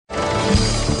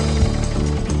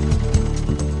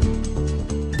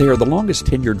They are the longest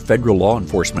tenured federal law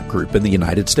enforcement group in the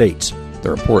United States.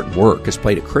 Their important work has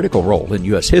played a critical role in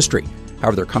U.S. history.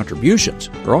 However, their contributions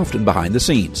are often behind the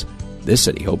scenes. This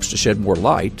city hopes to shed more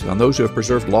light on those who have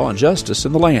preserved law and justice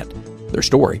in the land. Their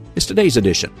story is today's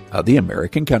edition of The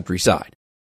American Countryside.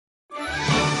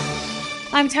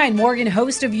 I'm Tyne Morgan,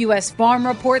 host of U.S. Farm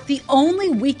Report, the only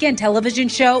weekend television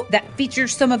show that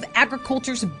features some of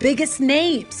agriculture's biggest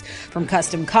names. From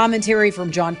custom commentary from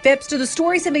John Phipps to the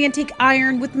stories of antique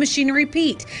iron with Machinery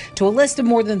Pete to a list of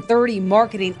more than 30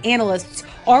 marketing analysts,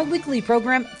 our weekly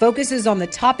program focuses on the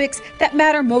topics that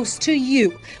matter most to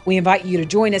you. We invite you to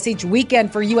join us each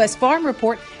weekend for U.S. Farm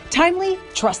Report, timely,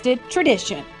 trusted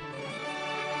tradition.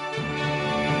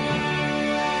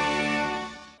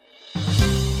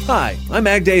 Hi, I'm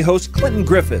Ag Day host Clinton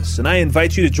Griffiths, and I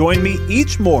invite you to join me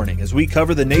each morning as we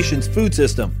cover the nation's food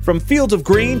system, from fields of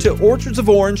green to orchards of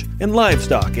orange and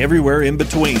livestock everywhere in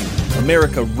between.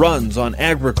 America runs on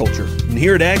agriculture, and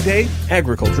here at Ag Day,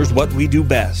 agriculture is what we do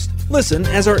best. Listen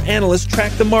as our analysts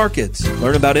track the markets,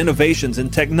 learn about innovations in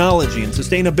technology and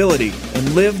sustainability,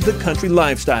 and live the country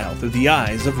lifestyle through the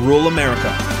eyes of rural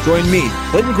America. Join me,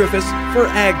 Clinton Griffiths, for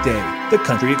Ag Day, the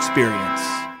country experience.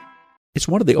 It's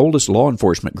one of the oldest law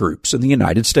enforcement groups in the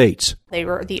United States. They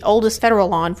were the oldest federal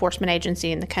law enforcement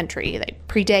agency in the country. They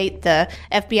predate the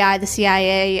FBI, the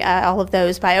CIA, all of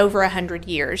those by over 100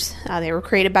 years. They were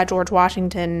created by George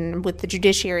Washington with the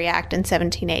Judiciary Act in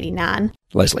 1789.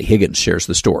 Leslie Higgins shares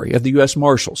the story of the U.S.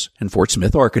 Marshals in Fort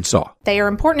Smith, Arkansas. They are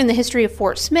important in the history of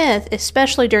Fort Smith,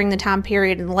 especially during the time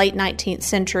period in the late 19th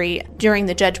century during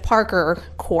the Judge Parker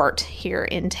court here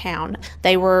in town.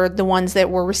 They were the ones that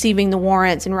were receiving the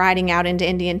warrants and riding out into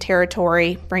Indian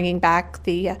Territory, bringing back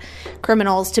the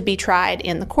criminals to be tried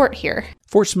in the court here.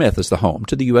 Fort Smith is the home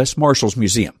to the U.S. Marshals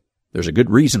Museum. There's a good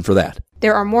reason for that.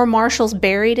 There are more marshals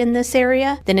buried in this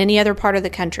area than any other part of the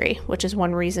country, which is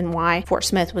one reason why Fort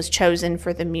Smith was chosen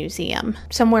for the museum.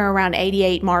 Somewhere around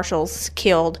 88 marshals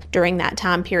killed during that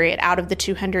time period out of the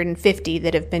 250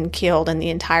 that have been killed in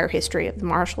the entire history of the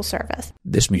Marshal Service.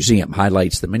 This museum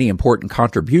highlights the many important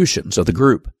contributions of the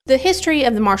group. The history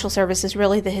of the Marshal Service is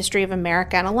really the history of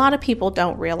America, and a lot of people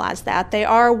don't realize that. They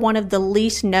are one of the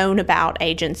least known about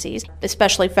agencies,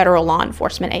 especially federal law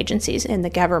enforcement agencies in the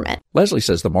government. Leslie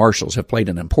says the Marshals have played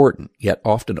an important, yet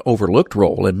often overlooked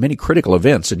role in many critical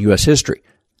events in U.S. history,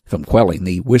 from quelling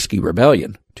the Whiskey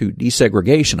Rebellion to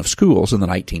desegregation of schools in the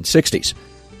 1960s.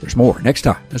 There's more next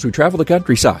time as we travel the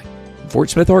countryside. In Fort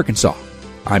Smith, Arkansas,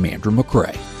 I'm Andrew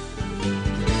McCrae.